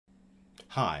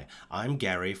Hi, I'm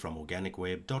Gary from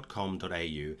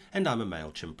organicweb.com.au and I'm a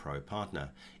Mailchimp Pro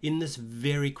partner. In this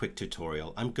very quick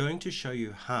tutorial, I'm going to show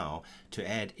you how to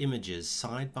add images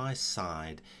side by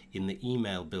side in the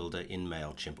email builder in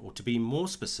Mailchimp, or to be more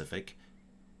specific,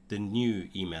 the new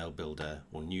email builder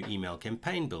or new email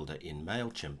campaign builder in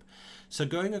Mailchimp. So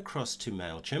going across to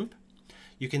Mailchimp,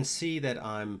 you can see that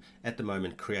I'm at the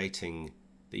moment creating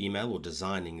the email or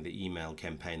designing the email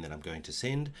campaign that I'm going to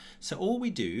send. So all we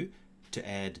do to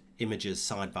add images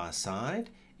side by side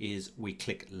is we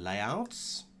click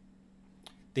Layouts,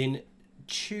 then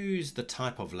choose the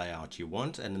type of layout you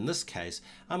want, and in this case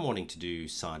I'm wanting to do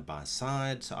side by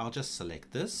side, so I'll just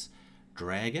select this,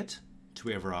 drag it to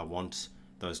wherever I want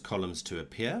those columns to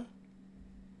appear.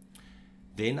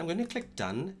 Then I'm going to click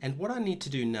Done, and what I need to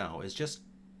do now is just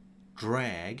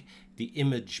drag the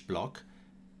image block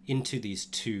into these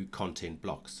two content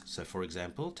blocks. So for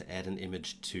example, to add an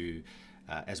image to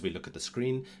as we look at the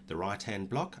screen, the right hand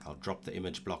block, I'll drop the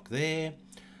image block there.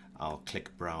 I'll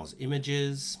click Browse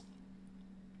Images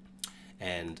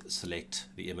and select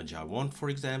the image I want, for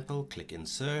example, click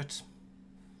Insert,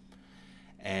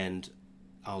 and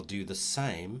I'll do the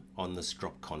same on this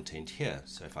drop content here.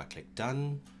 So if I click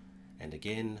Done and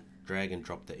again drag and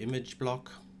drop the image block,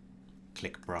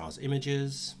 click Browse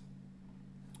Images,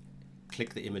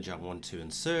 click the image I want to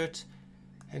insert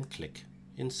and click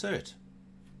Insert.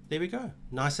 There we go.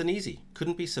 Nice and easy.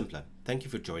 Couldn't be simpler. Thank you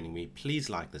for joining me. Please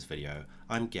like this video.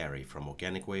 I'm Gary from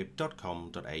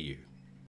organicweb.com.au.